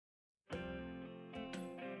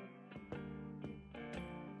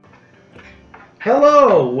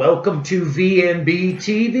Hello, welcome to VNB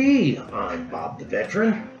TV. I'm Bob the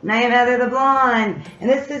Veteran. And I am Heather the Blonde. And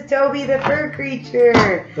this is Toby the Fur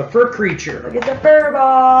Creature. The Fur Creature. Look at the fur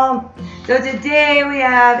ball. So today we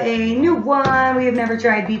have a new one we have never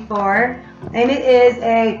tried before. And it is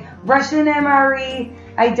a Russian MRE.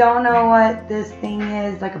 I don't know what this thing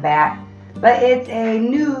is, like a bat. But it's a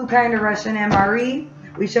new kind of Russian MRE.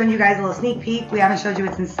 We've shown you guys a little sneak peek. We haven't showed you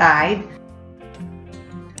what's inside.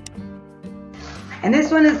 And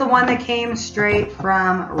this one is the one that came straight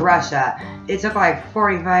from Russia. It took like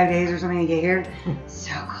 45 days or something to get here.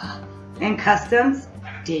 So cool. And customs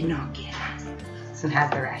did not get us. This one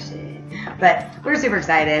has the Russian. But we're super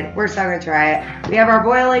excited. We're so gonna try it. We have our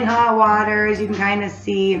boiling hot water, as you can kind of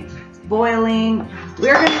see. It's boiling.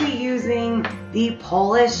 We're gonna be using the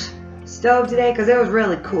Polish stove today because it was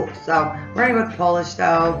really cool. So we're gonna go with the Polish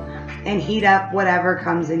stove and heat up whatever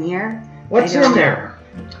comes in here. What's in there?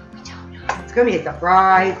 It's gonna be a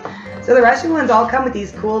surprise. So the Russian ones all come with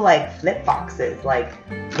these cool like flip boxes, like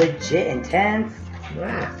legit intense.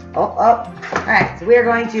 Yeah. Oh. Alright, so we are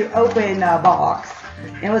going to open the box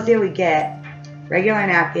and we'll see what we get. Regular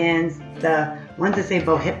napkins, the ones that say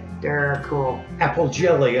Bohip, they're cool. Apple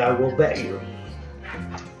jelly, I will bet you.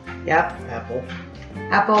 Yep.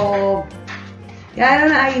 Apple. Yeah, I don't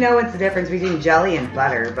know how you know what's the difference between jelly and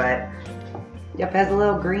butter, but yep, has a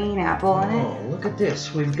little green apple in it. Oh, look at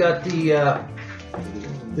this. We've got the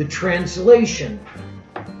translation.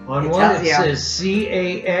 On one it says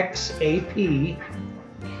CAXAP,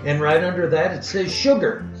 and right under that it says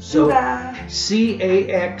sugar. So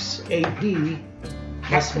CAXAP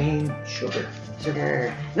must mean sugar.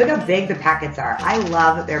 Sugar. Look how big the packets are. I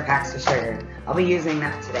love their packs of sugar. I'll be using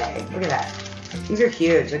that today. Look at that. These are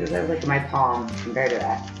huge. Look at that, like my palm compared to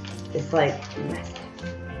that. It's like massive.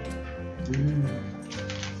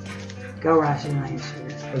 Go Russian line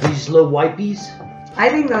sugars. Are these little wipies? I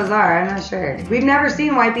think those are. I'm not sure. We've never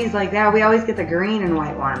seen wipies like that. We always get the green and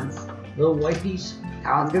white ones. Little wipies?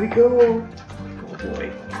 That one's gonna be cool. Oh boy.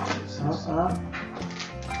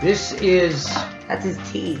 This is... That's his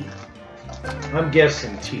tea. I'm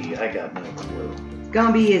guessing tea. I got no clue. It's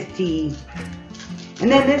gonna be his tea. And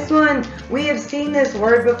then this one, we have seen this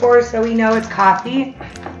word before, so we know it's coffee.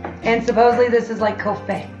 And supposedly this is like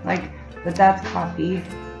coffee. But that's coffee.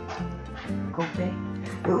 Coffee.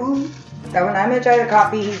 Ooh. That one, I'm gonna try the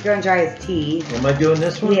coffee, he's gonna try his tea. Am I doing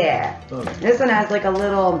this one? Yeah. Oh. This one has like a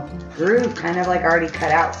little groove kind of like already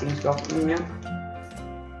cut out, seems to go, you know?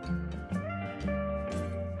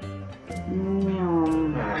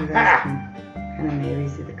 Kind of maybe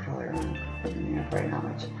see the color on it. Yeah, probably not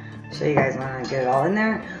much. I'll show you guys when I get it all in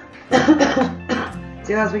there.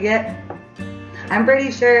 See what else we get? I'm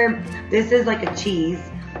pretty sure this is like a cheese,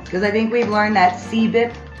 because I think we've learned that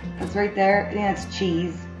C-bip, that's right there, I think that's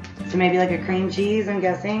cheese. So maybe like a cream cheese, I'm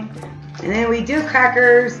guessing. And then we do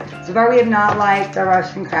crackers. So far we have not liked the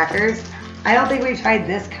Russian crackers. I don't think we've tried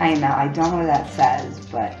this kind though. I don't know what that says,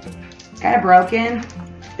 but it's kind of broken.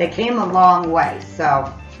 They came a long way,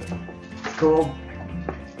 so it's cool.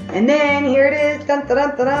 And then here it is. Dun, dun,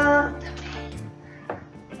 dun, dun, dun.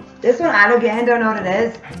 This one, I don't know what it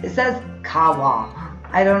is. It says Kawa.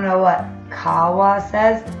 I don't know what Kawa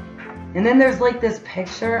says. And then there's like this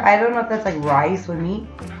picture. I don't know if that's like rice with meat.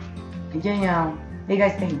 You know, what do you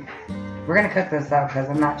guys think? We're gonna cook this up because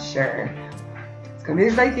I'm not sure. It's gonna be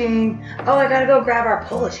exciting. Oh, I gotta go grab our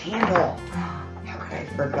Polish handle. I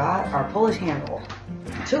forgot our Polish handle.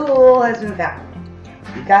 Tool has been found.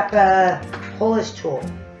 We got the Polish tool.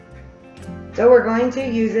 So we're going to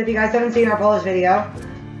use it. If you guys haven't seen our Polish video,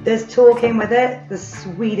 this tool came with it. The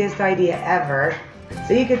sweetest idea ever.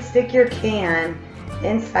 So you could stick your can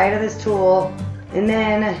inside of this tool and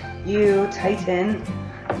then you tighten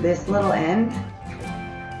this little end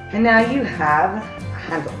and now you have a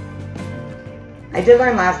handle. I did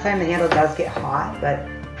learn last time the handle does get hot, but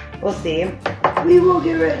we'll see. We will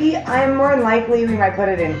get ready. I'm more than likely we might put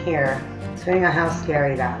it in here, depending on how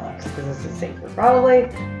scary that looks, because this is safer probably.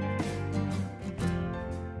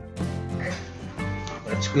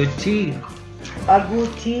 That's good tea. A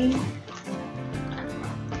good tea.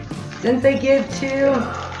 Since they give two,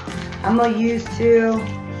 I'm gonna use two.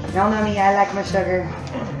 Y'all know me, I like my sugar.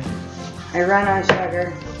 I run on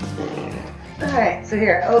sugar. Alright, so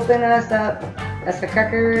here, open us up. That's the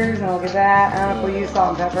crackers, and look at that. I don't know if we'll use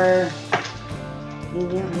salt and pepper.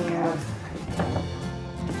 Yeah.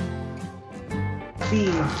 See.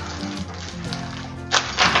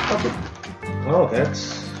 Open. Oh,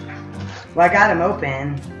 that's... Well, I got them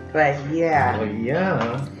open, but yeah. Well,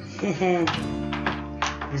 yeah.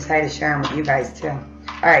 Decided to share them with you guys too.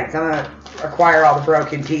 Alright, so I'm gonna acquire all the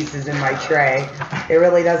broken pieces in my tray. It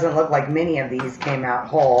really doesn't look like many of these came out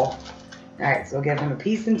whole. Alright, so we'll give him a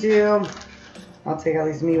piece and two. I'll take all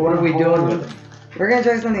these meat. What are we doing with them? We're going to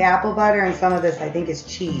try some of the apple butter and some of this, I think, is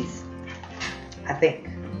cheese. I think.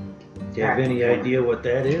 Do you have any idea what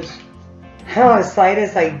that is? I don't have the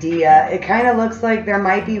slightest idea. It kind of looks like there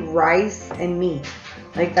might be rice and meat.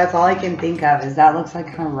 Like, that's all I can think of is that looks like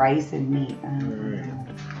kind of rice and meat.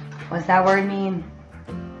 What's that word mean?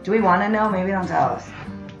 Do we want to know? Maybe don't tell us.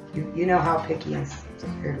 You know how picky and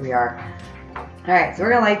scared we are. Alright, so we're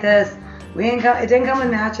going to light this. It didn't come with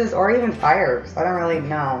matches or even fire, so I don't really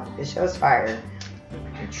know. It shows fire.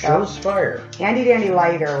 It shows fire. Handy dandy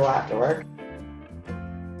lighter will have to work.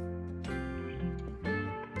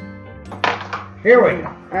 Here we go.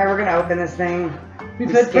 Alright, we're going to open this thing. We've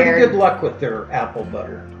had pretty good luck with their apple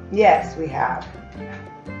butter. Yes, we have.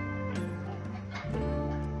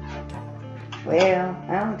 Well,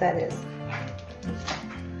 I don't know what that is.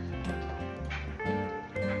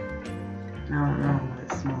 I don't know what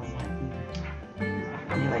it smells like either.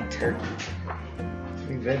 Maybe like turkey.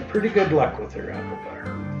 We've had pretty good luck with their apple butter.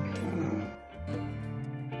 Okay.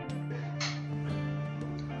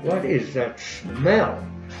 What is that smell?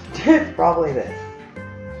 It's probably this.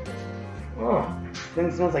 Oh. I think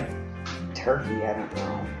it smells like turkey. I don't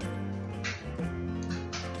know.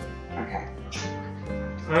 Okay.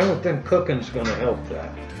 I don't think cooking's going to help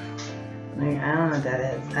that. I don't know what that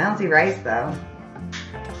is. I don't see rice though.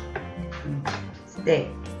 Steak.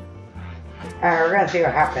 Alright, we're going to see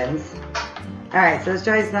what happens. Alright, so let's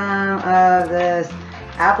try some of this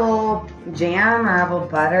apple jam or apple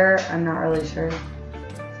butter. I'm not really sure.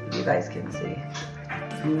 So you guys can see.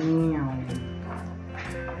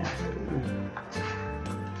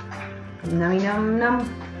 Nummy num num.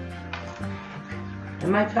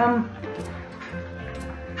 In my tongue.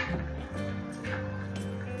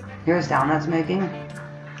 Here's sound that's making.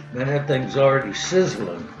 Man, that thing's already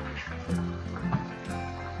sizzling.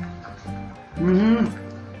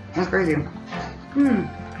 That's crazy.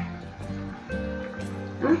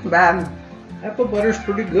 Not bad. Apple butter's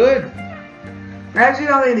pretty good. I actually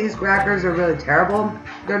don't think these crackers are really terrible.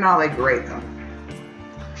 They're not like great though.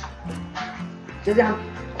 Sit down.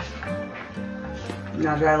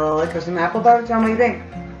 Now try a little lick of some apple butter. Tell me what you think.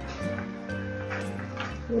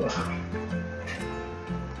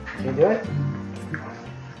 Can you do it?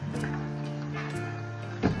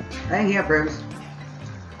 I think he approves.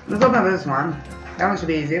 Let's open up this one. That one should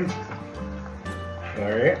be easy.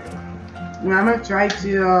 Alright. Now I'm gonna try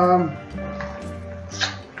to,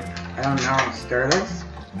 I don't know, stir this.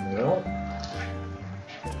 Well,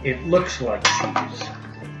 it looks like cheese.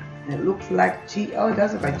 It looks like cheese. Oh, it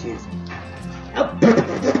does look like cheese.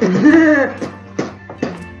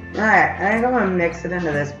 Alright, I think I'm gonna mix it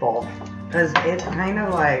into this bowl. Because it's kind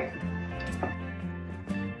of like...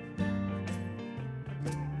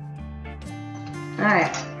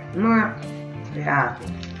 Alright. Yeah.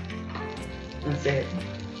 Let's see.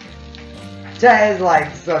 That is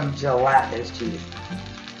like some gelatinous cheese.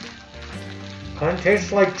 Kind of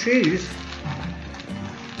tastes like cheese.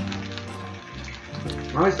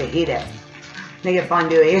 I wish they heat it. Make it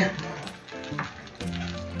fondue-y.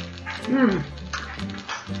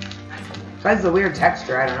 That's a weird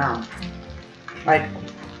texture, I don't know. Like,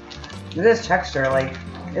 this texture, like,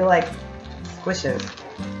 it like squishes.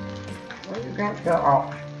 Where did Grant go?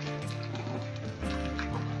 Oh.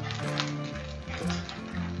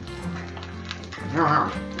 I don't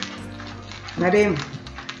know. Maybe.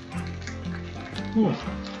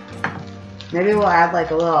 Maybe we'll add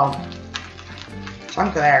like a little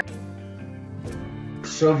chunk there.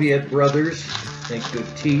 Soviet brothers make good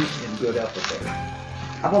tea and good apple butter.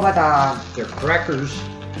 Apple butter. Their crackers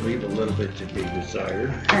leave a little bit to be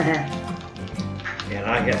desired. And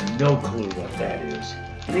I have no clue what that is.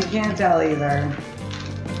 I can't tell either.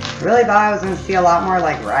 I really thought I was going to see a lot more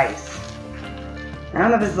like rice. I don't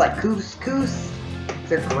know if this is like couscous. Is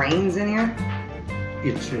there grains in here?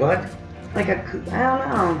 It's what? Like a, I don't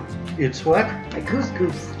know. It's what? Like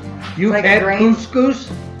couscous. You've like had grains? couscous?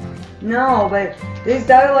 No, but they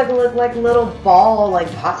started like look like little ball, like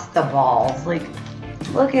pasta balls. Like,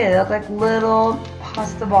 look at it, look like little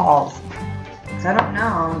pasta balls. So I don't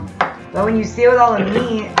know. But when you see it with all the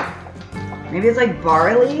meat, maybe it's like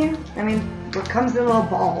barley? I mean, what comes in little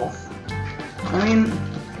balls? I mean,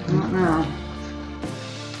 I don't know.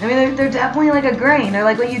 I mean, they're definitely like a grain. They're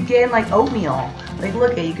like what you'd get in like oatmeal. Like,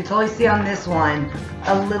 look at, you could totally see on this one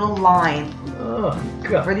a little line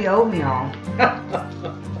for the oatmeal.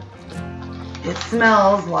 It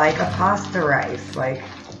smells like a pasta rice, like.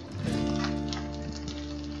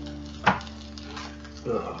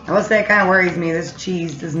 Ugh. I will say it kind of worries me. This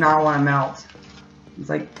cheese does not want to melt. It's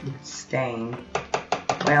like staying.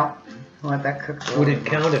 Well, I'll let that cook for a Would little it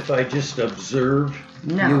bit. count if I just observe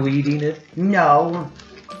No. you eating it? No.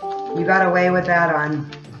 You got away with that on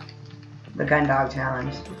the gun dog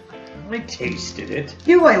challenge. I tasted it.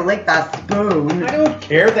 You only licked that spoon. I don't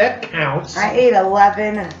care. That counts. I ate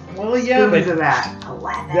 11 Well, yeah, spoons but of that.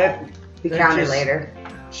 11. that we that counted just later.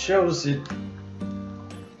 shows that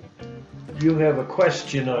you have a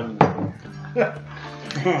question on.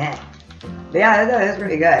 Yeah, that's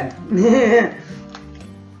pretty good.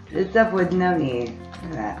 This stuff with no need.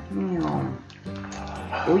 Look at that.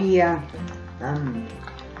 Oh yeah.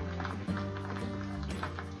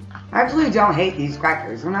 I actually don't hate these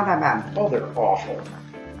crackers. They're not that bad. Oh, they're awful.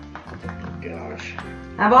 Gosh.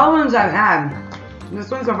 Of all ones I've had, this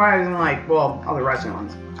one so far isn't like, well, all the Russian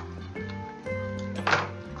ones. I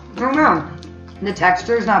don't know. The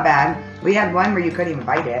texture's not bad. We had one where you couldn't even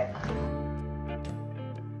bite it.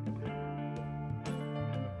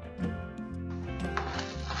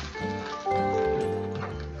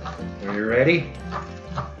 Are you ready?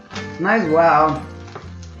 Might as well.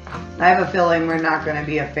 I have a feeling we're not going to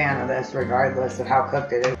be a fan of this regardless of how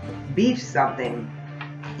cooked it is. Beef something.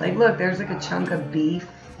 Like, look, there's like a chunk of beef.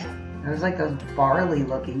 There's like those barley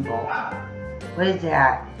looking balls. What is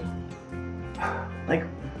that? Like,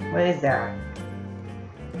 what is that?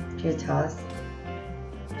 Can you tell us?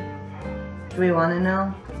 Do we want to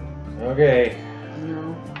know? Okay,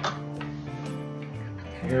 No.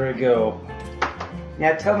 here we go.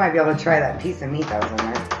 Yeah, Toby might be able to try that piece of meat that was in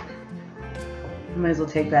there. Might as well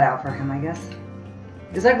take that out for him, I guess.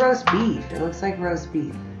 It's like roast beef. It looks like roast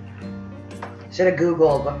beef. Should have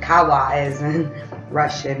Googled what kawa is in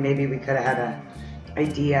Russian. Maybe we could have had an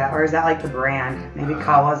idea. Or is that like the brand? Maybe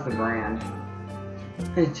kawa's the brand.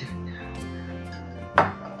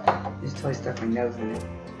 Just totally stuck my nose in it.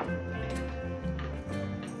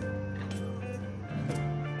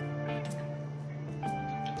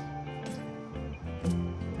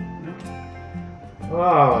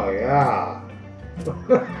 Oh, yeah.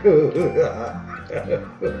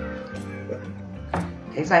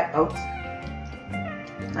 Tastes like oats.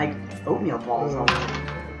 Like oatmeal balls almost.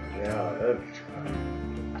 Yeah,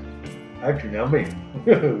 that's yummy.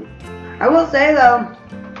 I will say though,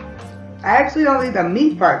 I actually don't think the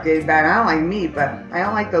meat part tastes bad. I don't like meat, but I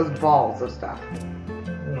don't like those balls of stuff.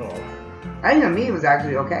 Oh. I think the meat was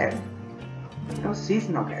actually okay. It was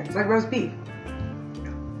seasoned okay. It's like roast beef.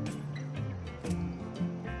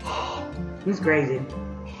 He's crazy.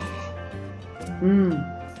 I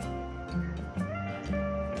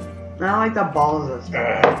don't like the balls of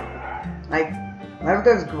stuff. Like, whatever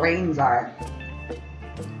those grains are.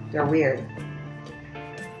 They're weird.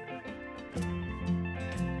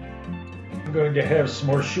 I'm going to have some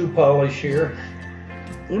more shoe polish here.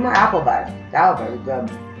 Eat more apple butter. Apple butter is good.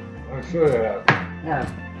 I should have. Yeah.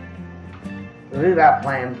 Leave that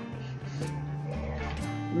plain.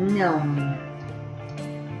 No.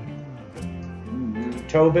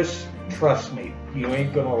 Tobis, trust me, you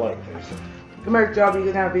ain't gonna like this. Come here, Toby. You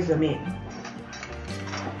can have a piece of meat.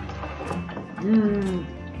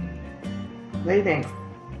 What do you think?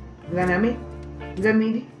 You gonna have meat? You good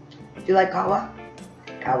meaty? Do you like kawa?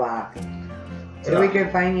 Kawa. See if we can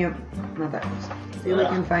find you. Not that close. See if we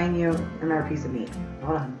can find you another piece of meat.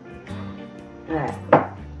 Hold on. Alright.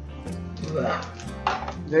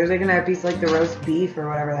 There's like another piece like the roast beef or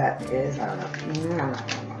whatever that is. I don't know.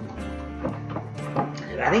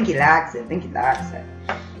 I think he likes it.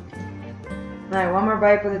 Alright, one more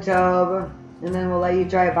bite for the Tobe, and then we'll let you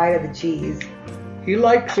try a bite of the cheese. He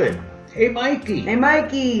likes it. Hey, Mikey. Hey,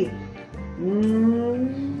 Mikey!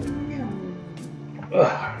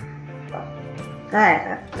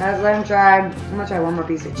 Alright, let's let him try. I'm gonna try one more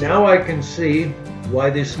piece of cheese. Now I can see why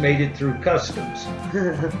this made it through customs.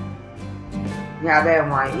 Yeah, they didn't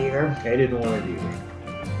want it either. I didn't want it either.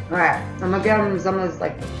 Alright, I'm gonna get him some of this,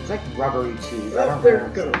 like, it's like rubbery cheese. I Oh, don't there know.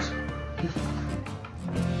 it goes.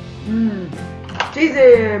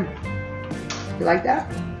 Cheesy! You like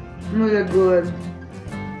that? Really good.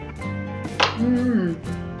 I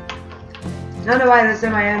don't know why this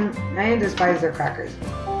time I didn't despise their crackers.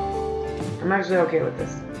 I'm actually okay with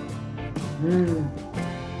this.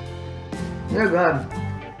 They're good.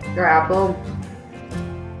 They're apple.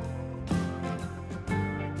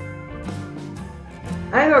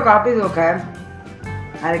 I think their coffee's okay.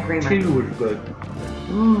 I had a creamer. Tea was good.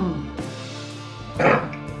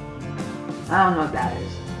 I don't know what that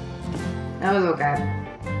is. That was okay.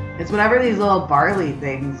 It's whatever these little barley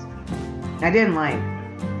things I didn't like.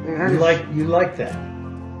 You like that?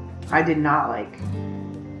 I did not like.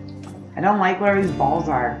 I don't like whatever these balls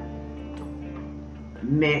are.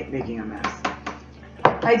 making a mess.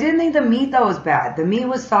 I didn't think the meat though was bad. The meat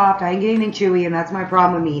was soft. I didn't get anything chewy, and that's my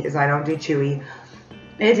problem with meat is I don't do chewy.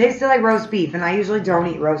 It tasted like roast beef, and I usually don't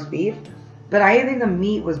eat roast beef. But I didn't think the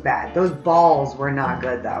meat was bad. Those balls were not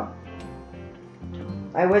good though.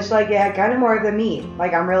 I wish like it had kind of more of the meat.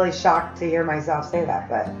 Like I'm really shocked to hear myself say that,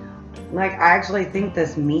 but like I actually think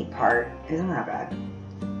this meat part isn't that bad.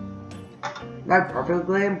 Like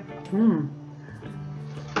perfectly.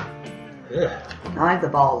 I like the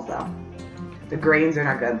balls though. The grains are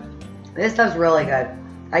not good. This stuff's really good.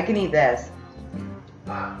 I can eat this.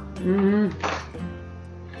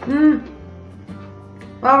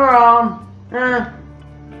 Overall,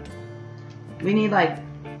 we need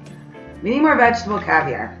more vegetable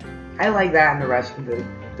caviar. I like that in the Russian food.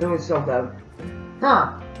 It was so good.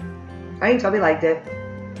 Huh. I think Toby liked it.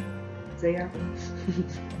 So yeah.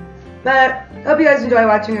 But hope you guys enjoy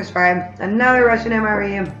watching us try another Russian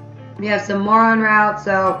MRE. We have some more en route,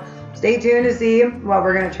 so stay tuned to see what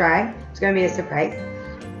we're gonna try. It's gonna be a surprise.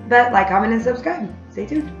 But like, comment, and subscribe. Stay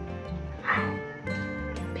tuned. Bam.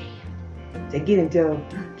 Say get him, Joe.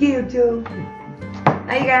 Get him, Joe.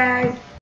 Bye, guys.